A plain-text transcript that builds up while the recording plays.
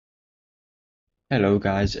Hello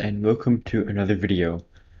guys and welcome to another video.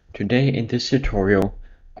 Today in this tutorial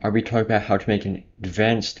I'll be talking about how to make an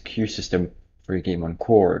advanced queue system for your game on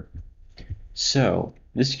Core. So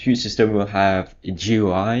this queue system will have a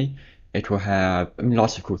GUI, it will have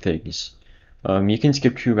lots of cool things. You can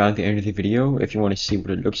skip to around the end of the video if you want to see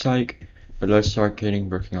what it looks like, but let's start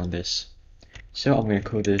working on this. So I'm going to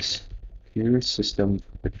call this queue system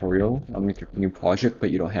tutorial. I'm going to create a new project,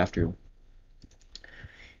 but you don't have to.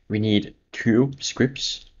 We need two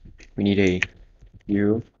scripts. We need a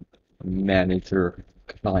queue manager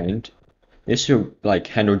client. This will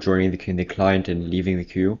handle joining the client and leaving the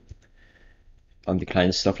queue. On the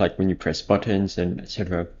client stuff like when you press buttons and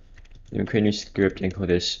etc. You create a new script and call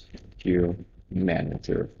this queue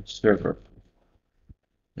manager server.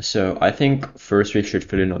 So I think first we should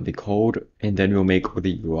fill in all the code and then we'll make all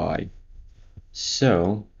the UI.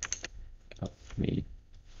 So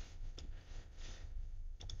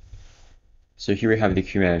So here we have the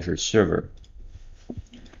queue manager server.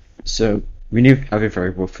 So we need to have a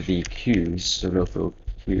variable for the queues, so local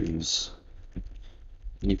queues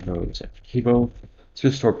equals equal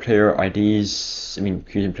to store player IDs,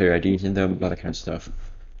 queues and player IDs in them, all that kind of stuff.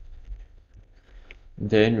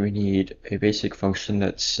 Then we need a basic function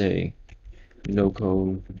that's say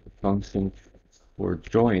local function for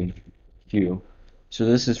join queue. So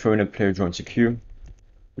this is for when a player joins a queue.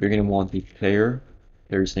 We're going to want the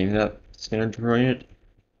player's name that's going to join it,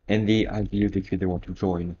 and the ID of the queue they want to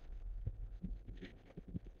join.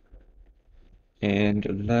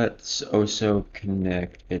 And let's also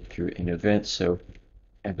connect it to an event. So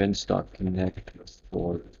events.connect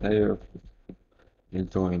for player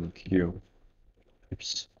and join queue.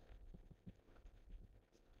 Oops.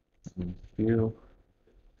 Queue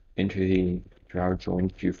into the Java join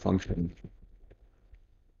queue function.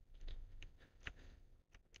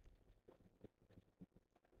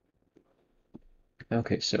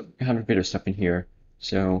 Okay, so we have a bit of stuff in here.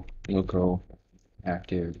 So local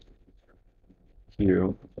active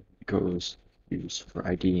queue goes use for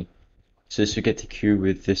ID. So this will get the queue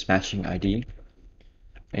with this matching ID.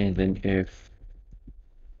 And then if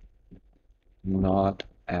not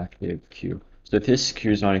active queue. So if this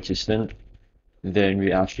queue is non-existent, then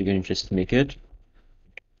we're actually going to just make it.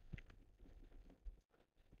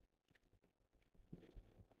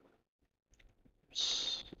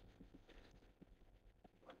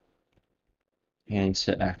 And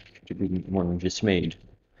set active to be one we just made.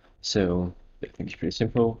 So I think it's pretty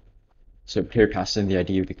simple. So player passes in the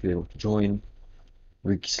ID of the queue they want to join.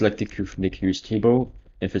 We select the queue from the queues table.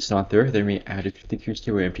 If it's not there, then we add it to the queues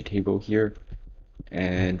table, empty table here,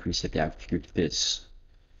 and we set the active queue to this.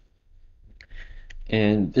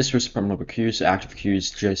 And this was from mobile queues. So active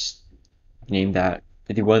queues just name that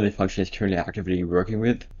the one of the function is currently actively working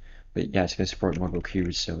with. But yeah, it's going to support mobile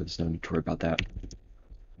queues, so there's no need to worry about that.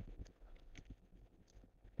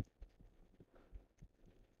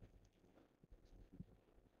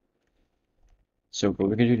 So what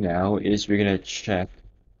we're going to do now is we're going to check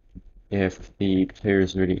if the player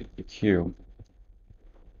is ready to queue.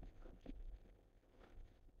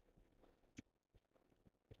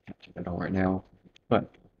 Can't check that out right now.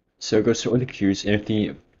 But so it goes to all the queues, and if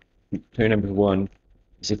the player number one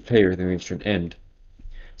is a player, then we should end.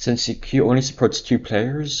 Since the queue only supports two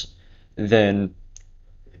players, then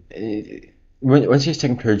once the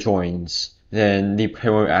second player joins, then the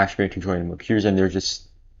player won't actually be able to join more queues, and they're just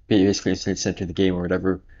basically sent to the game or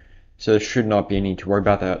whatever. So there should not be any need to worry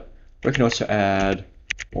about that. We can also add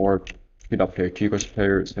or speed up player 2 equals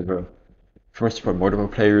player, etc. If you want to support multiple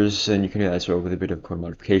players, then you can do that as well with a bit of code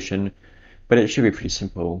modification, but it should be pretty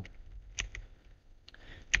simple.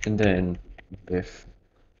 And then if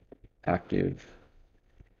active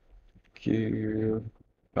queue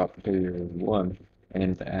dot player 1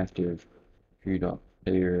 and the active queue dot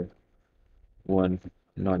player 1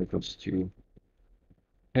 not equals to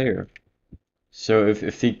player. So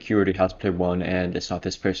if the queue already has player 1 and it's not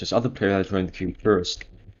this player, so this other player that joined the queue first,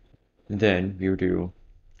 then we will do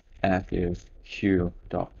active queue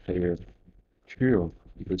dot player 2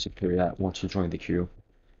 equals a player that wants to join the queue.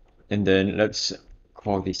 And then let's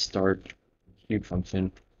call the start queue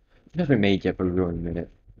function. We haven't made yet, but we'll in a minute.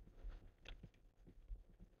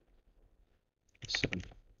 So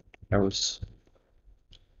else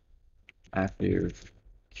active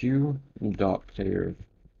queue dot player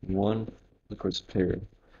 1 equals player.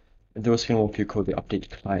 And those can also call the update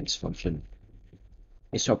clients function.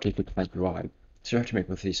 It's to update the client UI. So you have to make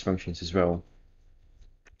both of these functions as well.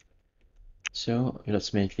 So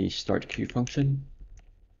let's make the start queue function.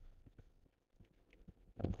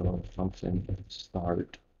 Function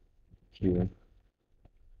start queue.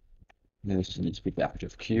 And this needs to be the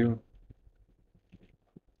active queue.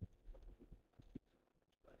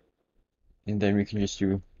 And then we can just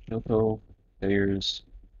do local players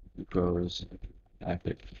equals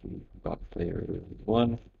active queue dot player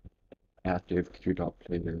 1 active queue dot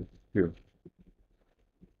player 2.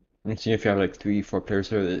 And see if you have like 3, 4 players,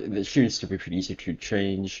 so the should still be pretty easy to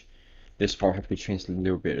change. This part have to be changed a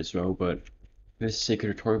little bit as well, but for the sake of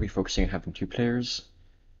the tutorial, we'll be focusing on having 2 players.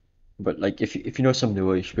 But like if you know some new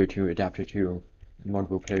way, you should be able to adapt it to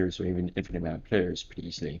multiple players or even infinite amount of players pretty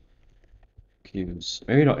easily. Queues,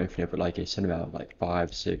 maybe not infinite, but like a set amount, like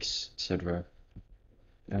 5, 6, etc.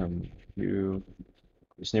 Queue.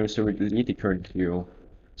 This name is to delete the current queue,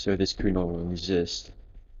 so this queue no longer exists.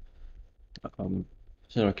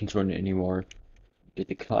 So I can't run it anymore. Get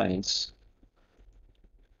the clients,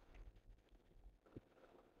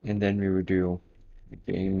 and then we would do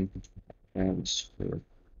game transfer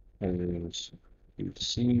players to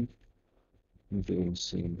scene, game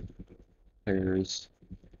scene players,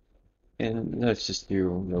 and let's just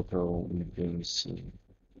do local game scene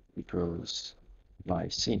equals my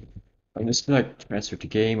scene. I'm just gonna transfer to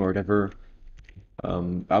game or whatever.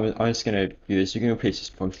 I'm just gonna do this. You can replace this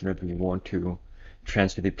function whenever you want to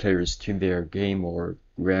transfer the players to their game or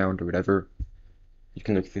round or whatever. You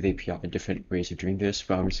can look through the API in different ways of doing this,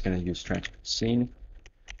 but I'm just gonna use transfer to scene.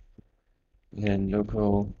 And then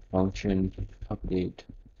local function update.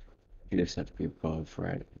 You just have to be above,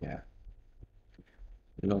 right? Yeah.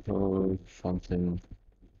 Local function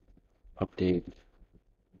update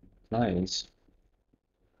clients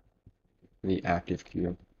the active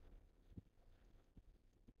queue.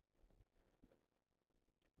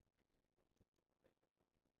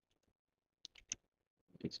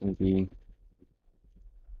 It's gonna be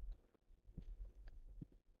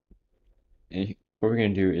and what we're gonna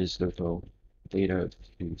do is local data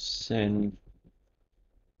to send.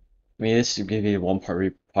 I mean, this is gonna be one part where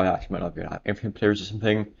we probably actually might not be infinite players or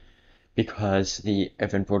something because the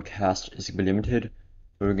event broadcast is gonna be limited.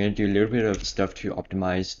 But we're gonna do a little bit of stuff to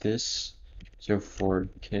optimize this. So for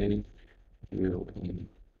K, do in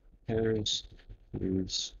pairs,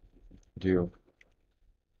 use do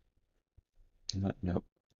nope,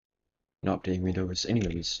 not updating Windows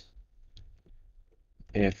anyways.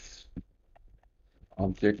 If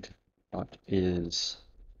object dot is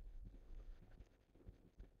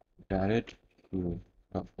added to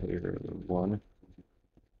player 1.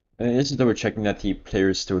 And this is double checking that the player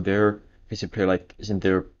is still there. In case the player like isn't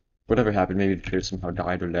there, whatever happened, maybe the player somehow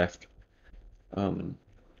died or left. Um,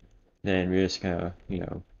 then we're just gonna,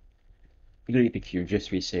 delete the queue just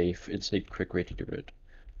to be safe. It's a quick way to do it.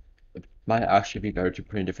 It might actually be better to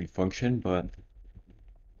put in a different function, but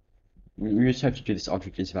we just have to do this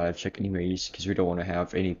object is valid check anyways because we don't want to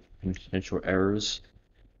have any potential errors.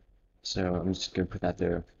 So I'm just gonna put that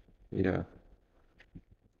there. Data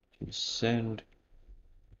to send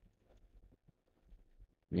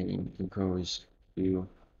name equals to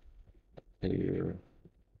player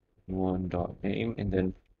 1 dot name and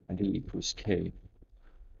then ID equals K.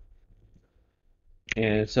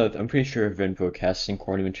 And so I'm pretty sure event broadcasting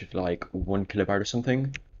coordinated to like 1 KB or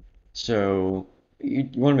something. So you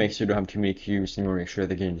want to make sure you don't have too many queues, and you want to make sure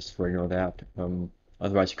the game is storing all that.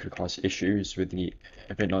 Otherwise, it could cause issues with the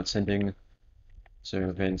event not sending. So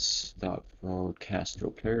events dot broadcast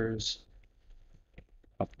to players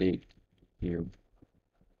update here.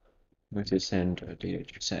 Let's just send data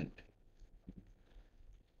to send.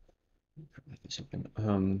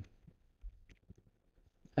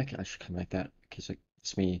 I can actually come like that because it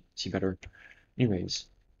lets me see better. Anyways.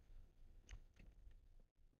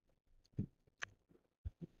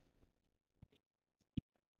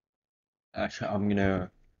 Actually,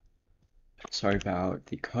 sorry about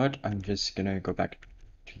the cut. I'm just gonna go back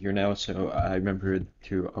to here now. So I remembered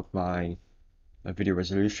to up my video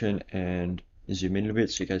resolution and zoom in a bit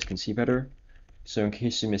so you guys can see better. So in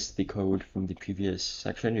case you missed the code from the previous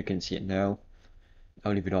section, you can see it now.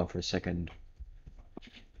 I'll leave it on for a second.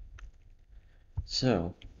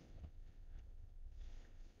 So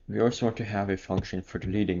we also want to have a function for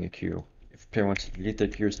deleting a queue. If a player wants to delete the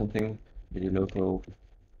queue or something, the local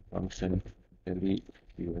function delete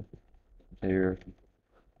queue player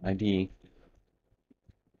ID.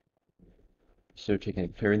 So taking a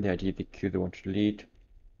player in the ID of the queue they want to delete.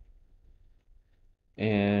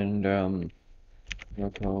 And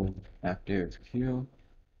local active queue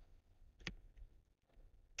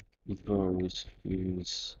equals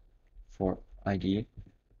use for ID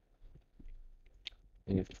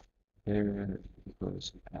if player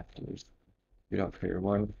equals active without player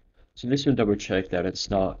 1. So this will double check that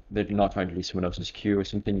they're not trying to delete someone else's queue or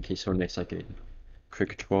something in case someone makes like a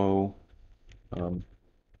quick throw.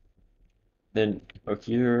 Then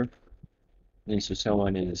here, so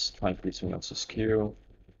someone is trying to delete someone else's queue.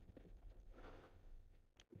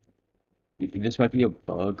 this might be a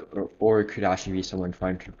bug, or it could actually be someone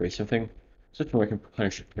trying to break something. So I can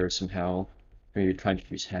punish a player somehow, maybe trying to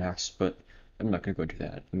use hacks, but I'm not gonna go into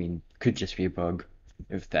that. I mean, could just be a bug.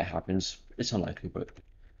 If that happens, it's unlikely, but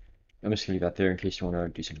I'm just gonna leave that there in case you want to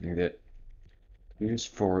do something with it. Here's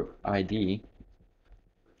for ID,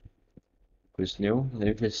 because no,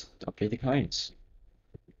 they just update the kinds.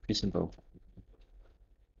 Pretty simple.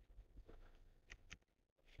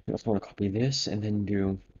 You also want to copy this and then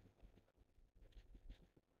do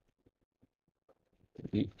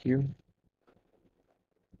delete here,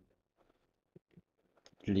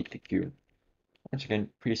 delete the queue. Once again,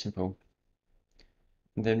 pretty simple.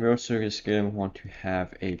 And then we're also just going to want to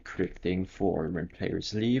have a quick thing for when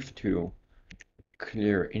players leave to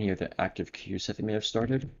clear any of the active queues that they may have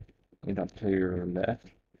started. In that player left,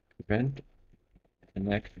 event,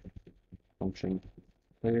 connect, function,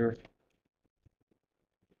 player.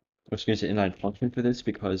 I'm just going to use an inline function for this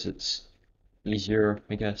because it's easier,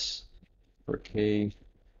 I guess, for K.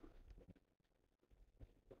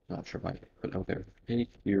 Not sure why I put out there. K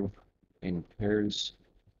queue in pairs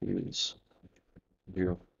is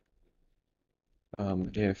 0.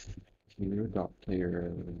 If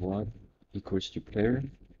queue.player1 equals to player,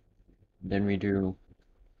 then we do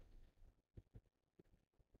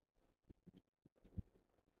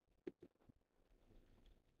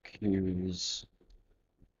queues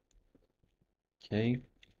k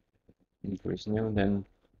equals new, then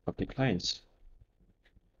update clients.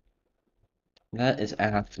 That is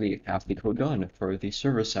actually half the code done for the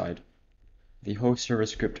server side. The whole server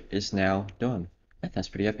script is now done. That's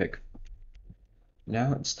pretty epic.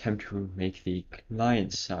 Now it's time to make the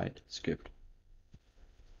client side script.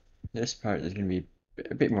 This part is going to be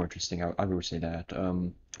a bit more interesting, I will say that.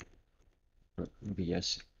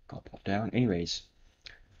 VS got popped down. Anyways,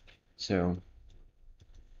 so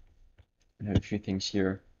I have a few things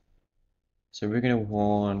here. So we're gonna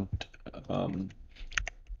want,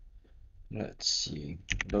 let's see,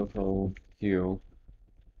 local queue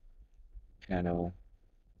panel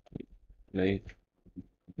late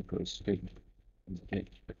equals state get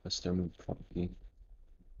custom property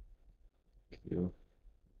queue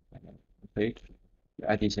late.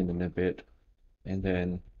 Add these in a bit, and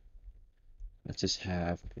then let's just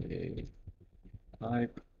have a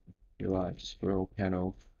type UI scroll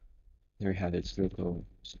panel. There we have this local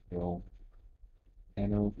scroll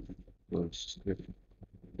panel. We'll script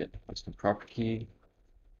get custom property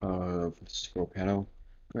of the scroll panel.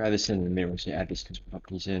 We'll add this in the middle, so add these custom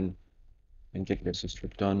properties in and get this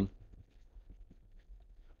script done.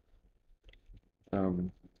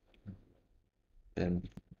 Then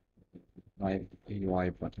my UI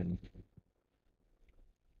button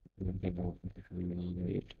enable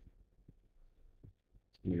create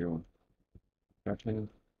queue button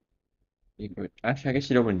equal. Actually, I guess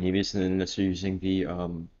you don't need this unless you're using the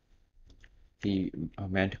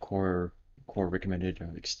Manticore core recommended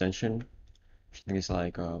extension. Things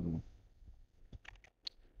like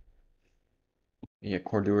yeah,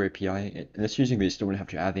 Cordura API. Unless you're using this, you don't have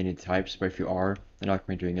to add any types, but if you are, then not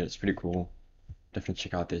going doing it. It's pretty cool. Definitely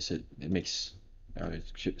check out this. It makes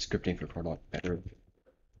scripting for Core a lot better.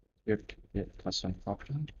 Script get custom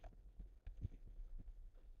property.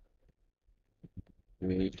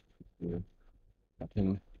 Create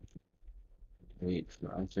button. Wait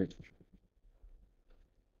for answer.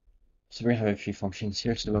 So we have a few functions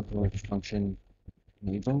here. So local function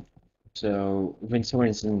enable. So when someone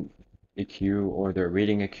is in a queue or they're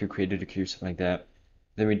reading a queue, created a queue, something like that,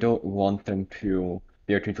 then we don't want them to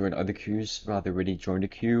be able to join other queues, rather really join the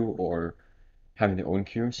queue or having their own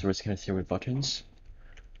queue. So it's kind of same with buttons.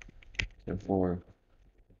 So for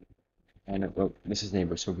and well, this is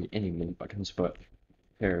neighbor, so it'll be any mini buttons, but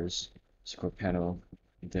pairs scroll panel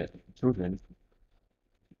that children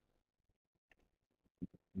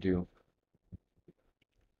do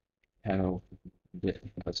panel get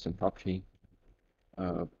custom property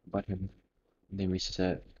button. Then we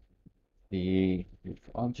set the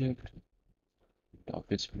object dot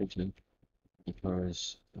visibility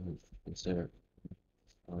equals is there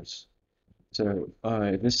so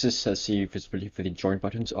this just sets the visibility for the join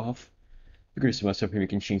buttons off. Because some stuff here we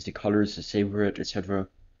can change the colors, the savor it, etc.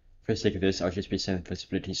 For the sake of this, I'll just be setting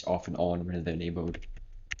visibilities off and on when they're enabled.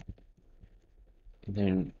 And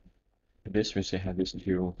then for this, we say have this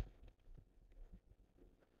to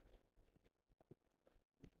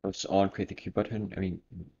first on create the queue button. I mean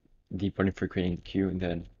the button for creating the queue, and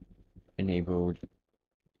then enabled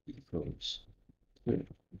equals good.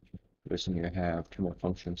 First thing I have two more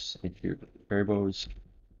functions into variables.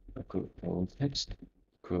 Equal text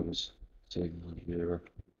equals say here.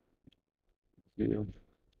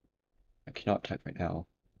 I cannot type right now.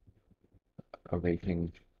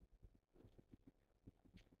 awaiting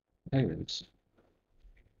payments.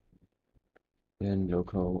 Then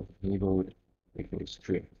local enabled equals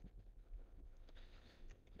true.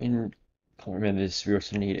 In comment this, we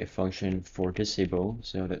also need a function for disable,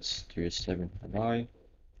 so let's do 7i.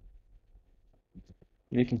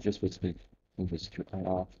 You can just basically move this to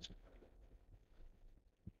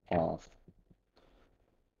off,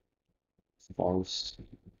 false.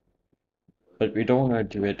 But we don't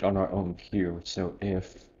want to do it on our own queue, so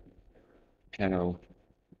if panel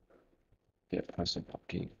get present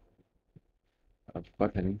property of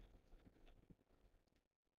button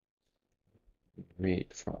read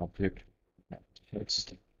for object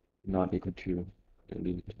text not equal to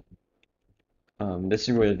delete. This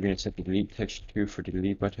is where you're going to set the delete text to for the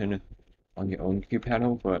delete button on your own queue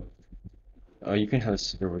panel, but you can have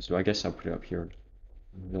this here, so I guess I'll put it up here.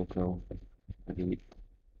 Local delete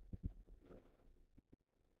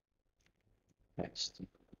text.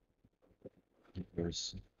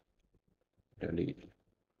 Here's delete.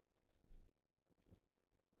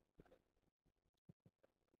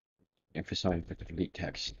 Emphasize the delete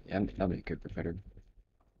text, and that'll make it better.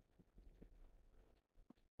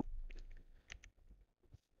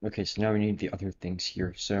 Okay, so now we need the other things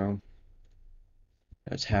here. So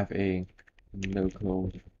let's have a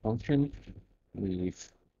local function.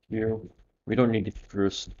 Leave here. We don't need the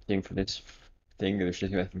first thing for this thing. There's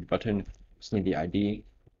just a button. Just need the ID.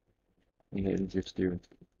 And then just do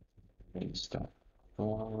stop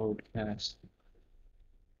broadcast.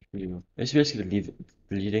 It's basically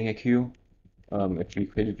deleting a queue. If you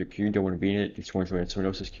created your queue, you don't want to be in it, you just want to join someone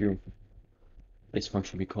else's queue. This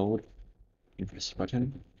function be called. This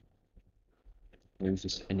button. And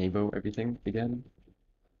just enable everything again.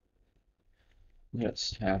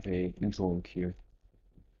 Let's have a control queue.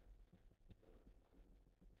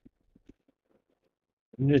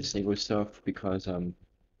 I'm gonna disable stuff because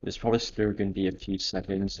there's probably still gonna be a few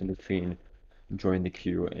seconds in between joining the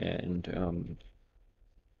queue and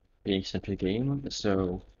being sent to the game,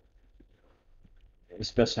 so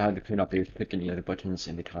it's best to have the queue not be able to click any other buttons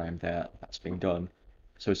in the time that's being done.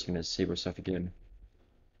 So it's gonna disable stuff again.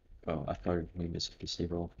 Oh, I thought it made this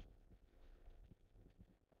disable.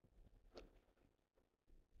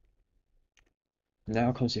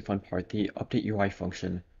 Now comes the fun part, the update UI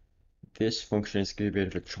function. This function is gonna be a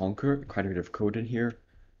bit of a chunker, quite a bit of code in here.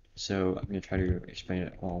 So I'm gonna try to explain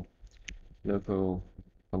it all. Local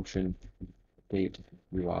function date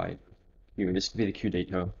UI. This could be the queue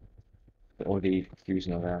data, all the queues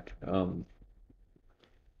and all that.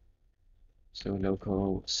 So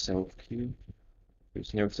local self queue.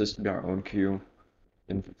 There's no system our own queue.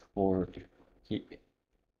 And for key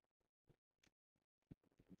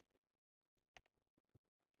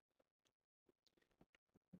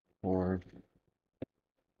for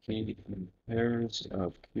key pairs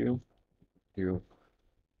of queue to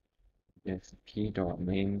if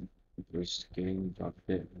p.main equals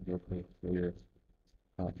game.fit local clear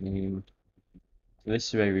name. So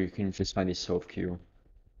this way we can just find the self queue.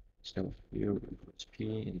 Self queue equals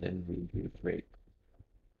p and then we do break.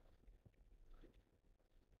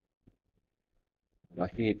 I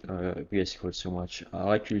hate VS Code so much. I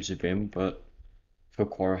like to use Vim, but for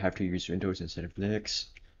core I have to use Windows instead of Linux,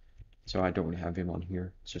 so I don't really have Vim on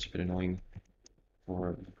here. It's just a bit annoying.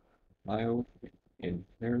 For file in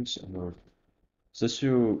clearance mode. So this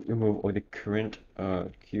will remove all the current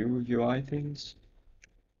queue UI things.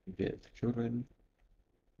 Get children.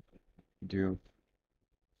 Do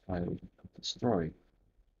file destroy.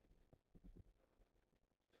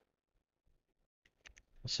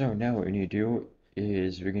 So now what we need to do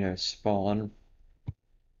is we're gonna spawn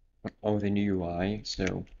all the new UI.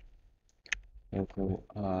 So local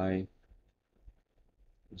I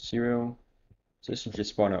 0. So this will just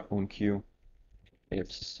spawn our own queue. If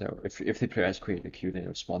the player has created a queue, then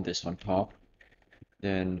it'll spawn this on top.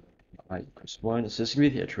 Then I equals 1. So this is gonna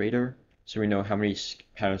be the iterator, so we know how many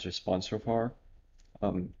panels are spawned so far.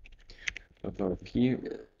 The p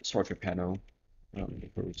structure panel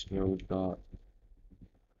equals node dot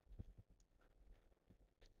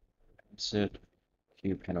set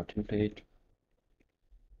queue panel template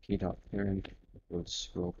key dot parent equals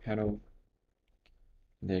row panel.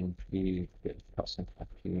 Then p get custom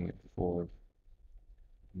p for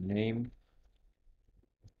name.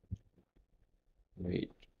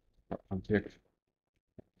 Wait, object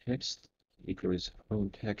text equals own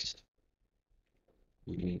text.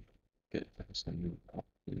 We get custom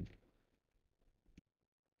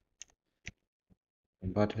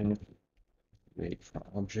button. Wait for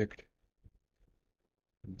object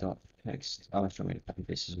dot text. I'll show me copy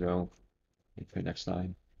this as well. For next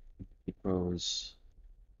line equals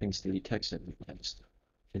things delete text and text.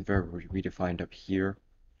 And variable redefined up here.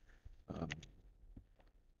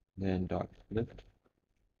 Then dot lift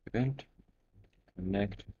event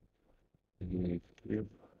connect the queue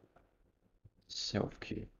self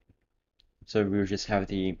queue. So we'll just have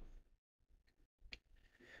the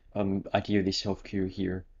ID of the self queue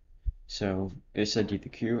here. So it's ID the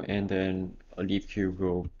queue, and then a leave queue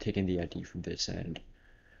will take in the ID from this and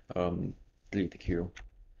delete the queue.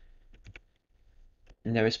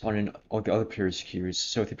 And now we spawn in all the other players' queues.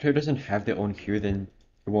 So if the player doesn't have their own queue, then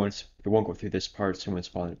it won't go through this part, so it won't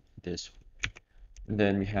spawn this. And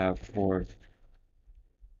then we have for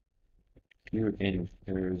queue in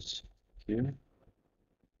players queue.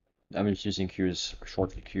 I'm just using queue as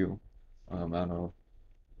short for queue. I don't know.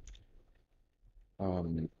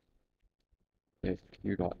 If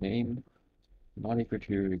queue.name not equal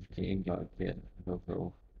to game.get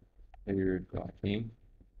logo player.name,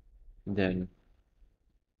 and then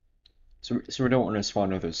so we don't want to spawn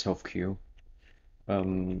another self queue.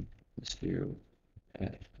 Let's do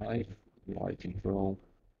type y control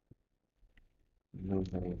no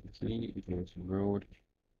key equals road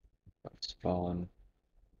spawn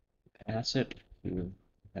asset to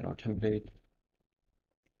panel template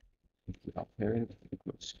parent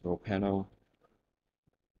equals row panel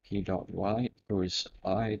p.y equals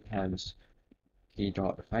I times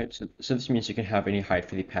p.height. So this means you can have any height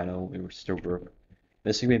for the panel, it will still work.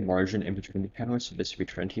 This will be a margin in between the panels, so this will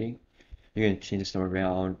be 20. You can change this number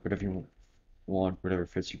around, whatever you want, whatever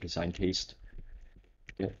fits your design taste.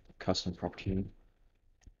 Get custom property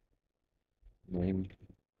name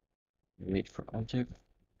wait for object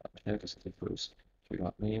equals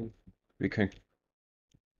name. We can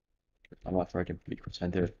I'm not writing equals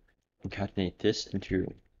and there concatenate this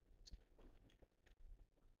into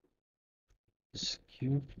this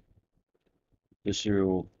queue. This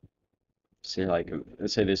will say like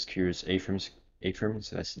let's say this queue is A-frames,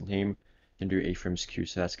 so that's the name, then do A-frames queue,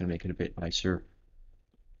 so that's gonna make it a bit nicer.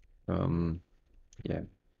 Yeah.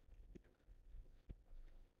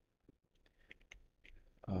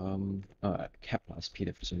 Capitalize P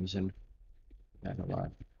there for some reason. I don't know why.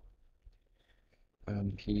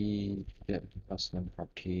 P get custom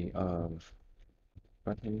property of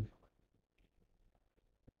button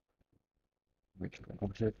which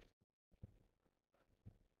object.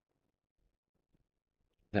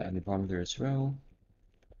 That at the bottom there as well.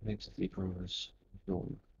 Next equals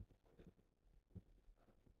roll.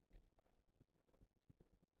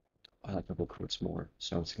 I like double quotes more,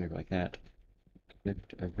 so it's gonna go like that.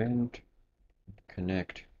 Connect event,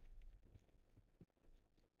 connect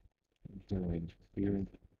doing here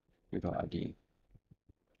without ID.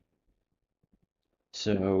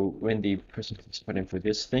 So when the person clicks the button for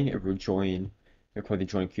this thing, it will join. We'll call the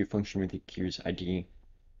join queue function with the queue's ID.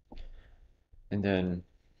 And then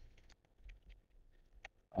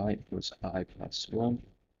I equals I plus 1.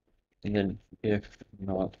 And then if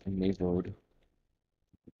not enabled,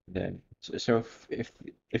 then so if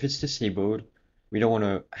it's disabled, we don't want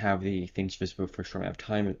to have the things visible for a short amount of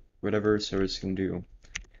time, whatever. So it's gonna do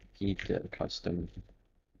get custom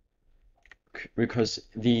because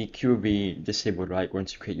the queue will be disabled right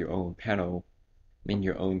once you create your own panel in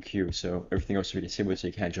your own queue. So everything else will be disabled, so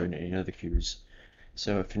you can't join any other queues.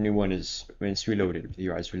 So if a new one is when it's reloaded, if the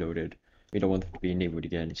UI is reloaded, we don't want it to be enabled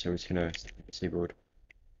again. So it's gonna stay disabled.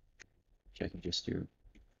 Which I can just do.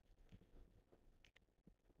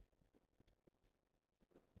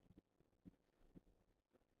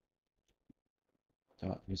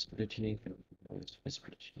 Dot visibility,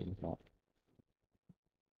 visibility dot.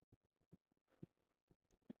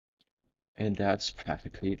 And that's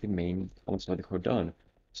practically the main almost all the code done.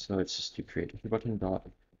 So it's just to create a button dot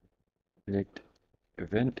connect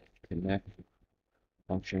event connect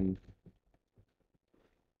function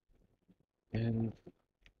and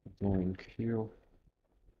going queue.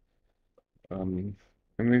 And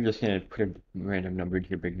we're just gonna put a random number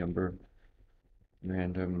into a big number.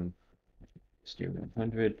 Random let's do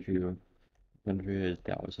 100 to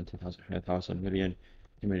 100,000, 10,000, 100,000, million,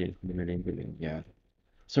 2 million, 100 million, billion, yeah.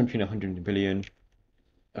 So between 100 and a billion.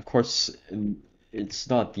 Of course, it's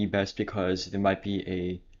not the best because there might be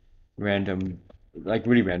a random, like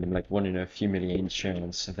really random, like 1 in a few million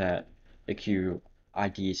chance that a queue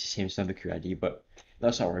ID is the same as another queue ID, but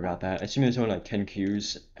let's not worry about that. Assuming there's only like 10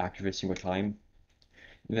 queues active at a single time,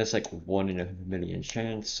 and that's like 1 in a million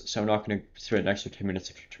chance. So I'm not going to spend an extra 10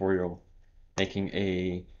 minutes of tutorial making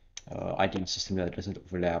a ID system that doesn't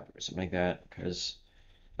overlap or something like that, because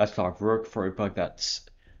that's a lot of work for a bug that's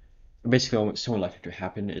basically so unlikely to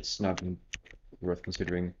happen. It's not even worth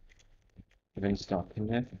considering.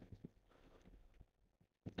 Events.connect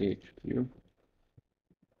update queue.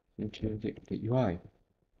 into the UI.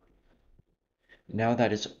 Now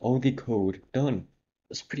that is all the code done.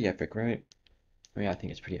 That's pretty epic, right? I mean, I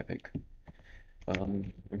think it's pretty epic.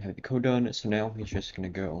 We have the code done, so now we're just gonna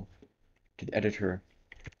go to the editor.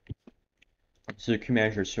 So the Queue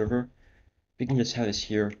Manager server, we can just have this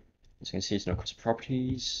here. As you can see, it's no custom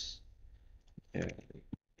properties.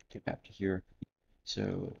 Get back to here.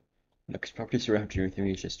 So no custom properties, so we don't have to do anything,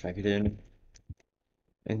 we just drag it in.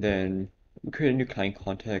 And then we create a new client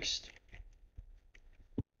context.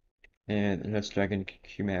 And let's drag in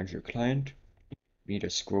Queue Manager client. We need a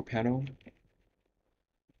scroll panel.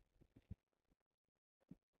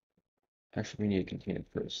 Actually, we need a container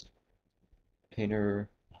first. Container,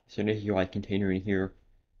 so a UI container in here.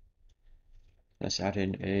 Let's add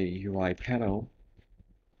in a UI panel.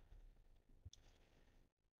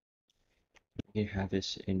 We have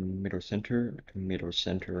this in middle center.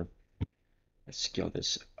 Let's scale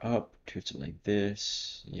this up to something like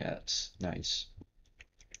this. Yeah, that's nice.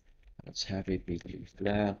 Let's have it be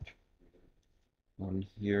flat on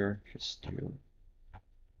here. Just do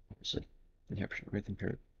width and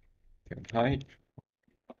parent height.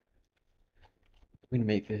 I'm gonna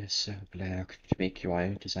make this black to make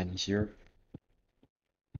UI design easier.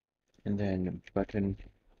 And then button.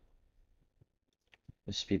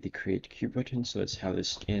 This be the create queue button. So let's have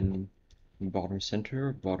this in bottom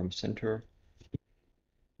center.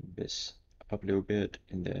 This up a little bit,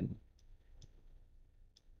 and then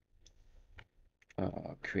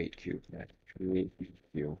create queue. Create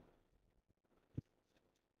queue.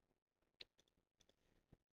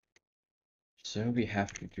 So we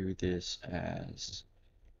have to do this as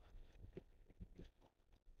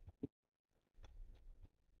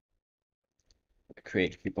a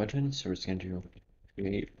create queue button. So we're just gonna do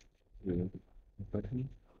create queue button,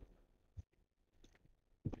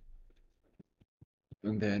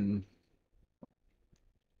 and then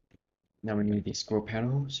now we need the scroll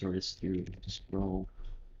panel. So we're just do scroll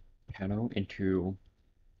panel into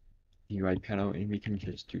the UI panel, and we can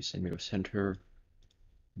just do say middle center.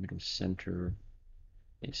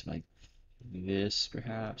 It's like this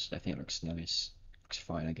perhaps. I think it looks nice. Looks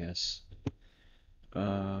fine, I guess.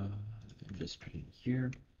 Just put it here.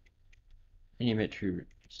 Name it to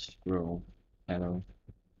scroll panel.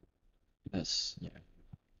 That's yeah.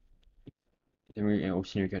 Then we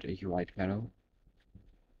also need to get a UI panel.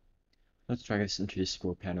 Let's drag this into the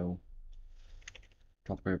scroll panel.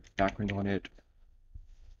 Drop a background on it.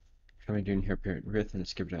 Try to do in here parent width, and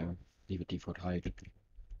let's give it a leave it default height.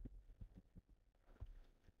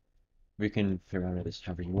 We can play around with this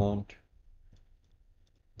however you want.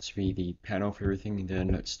 This will be the panel for everything, and then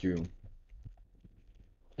let's do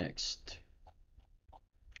next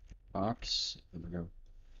box. There we go.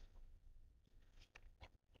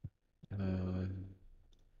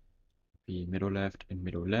 Be middle left and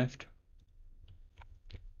middle left,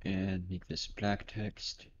 and make this black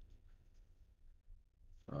text.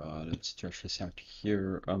 Let's stretch this out to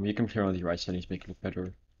here. You can play on the right settings, make it look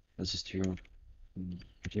better. Let's just do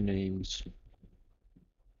names.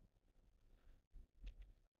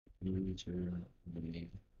 User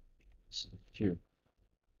name. Here.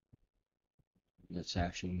 Let's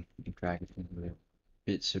actually drag it into a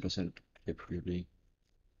bit so it doesn't hit crudely.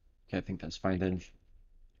 Okay, I think that's fine then.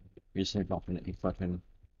 We just need to drop in a button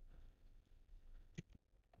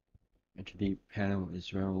into the panel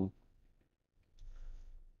as well.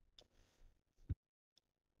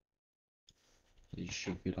 These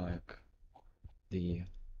should be like the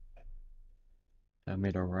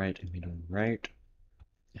middle right and middle right.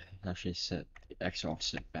 Actually set the X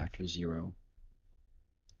offset back to 0.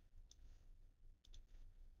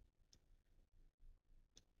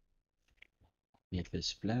 Make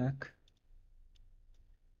this black.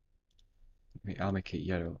 I'll make it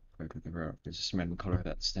yellow right with the row. There's a random color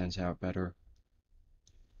that stands out better.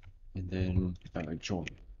 And then join.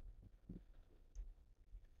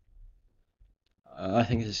 I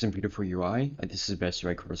think this is a beautiful UI. This is the best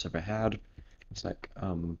UI course I've ever had. It's like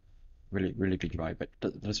really good UI, but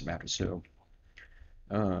it doesn't matter. So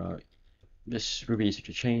this will be easy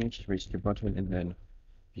to change. Raise the button, and then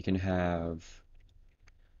you can have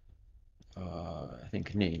I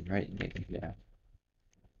think name, right? Name, yeah.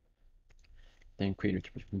 Then create a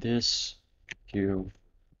from this to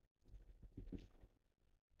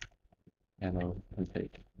hello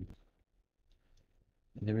template.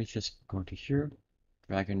 And then we just go to here,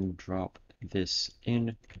 drag and drop this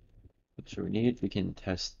in. That's what we need. We can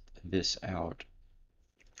test this out.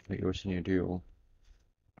 What you also need to do.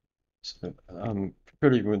 So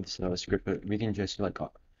pretty good script, but we can just like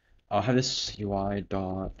I'll have this UI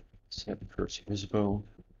dot set cursor visible.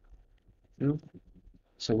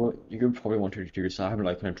 So what you could probably want to do is have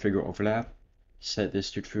like kind of trigger overlap, set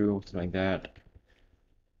this to true, something like that.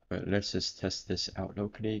 But let's just test this out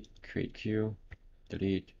locally. Create queue,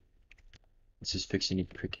 delete. Let's just fix any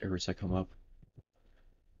quick errors that come up.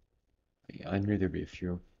 Yeah, I knew there'd be a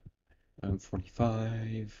few.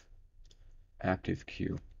 45 active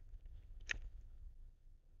queue.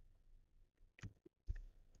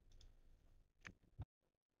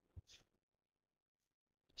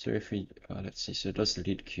 So if we let's see, so let's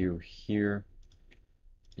delete queue here,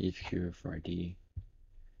 leave queue for ID,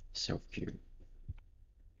 self queue.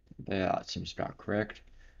 That seems about correct.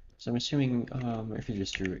 So I'm assuming if we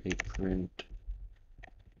just do a print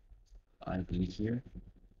ID here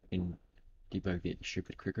and debug the issue a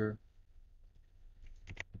bit quicker.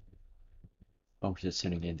 Oh, just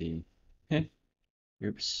sending in the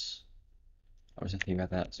oops. I wasn't thinking about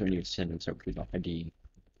that, so we need to send it so ID.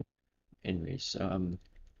 Anyways,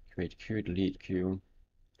 create queue, delete queue,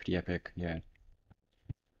 pretty epic, yeah.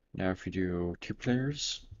 Now if we do 2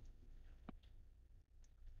 players,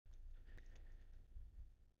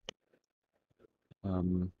 as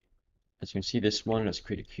you can see this one, let's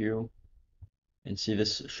create a queue, and see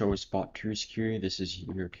this shows bot 2's queue, this is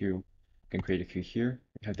your queue. You can create a queue here,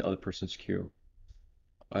 you have the other person's queue.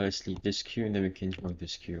 Let's leave this queue, and then we can join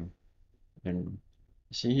this queue. And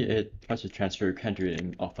see, it tries to transfer, you can't do it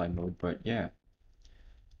in offline mode, but yeah.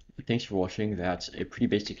 Thanks for watching. That's a pretty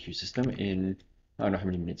basic queue system in, I don't know how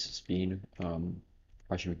many minutes it's been.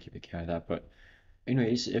 Probably should keep a count of that, but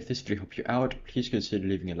anyways, if this video helped you out, please consider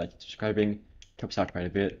leaving a like and subscribing. It helps out quite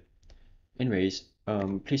a bit. Anyways,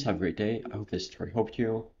 please have a great day. I hope this tutorial helped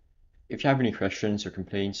you. If you have any questions or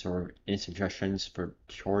complaints or any suggestions for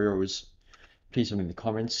tutorials, please leave them in the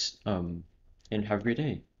comments. And have a great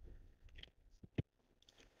day.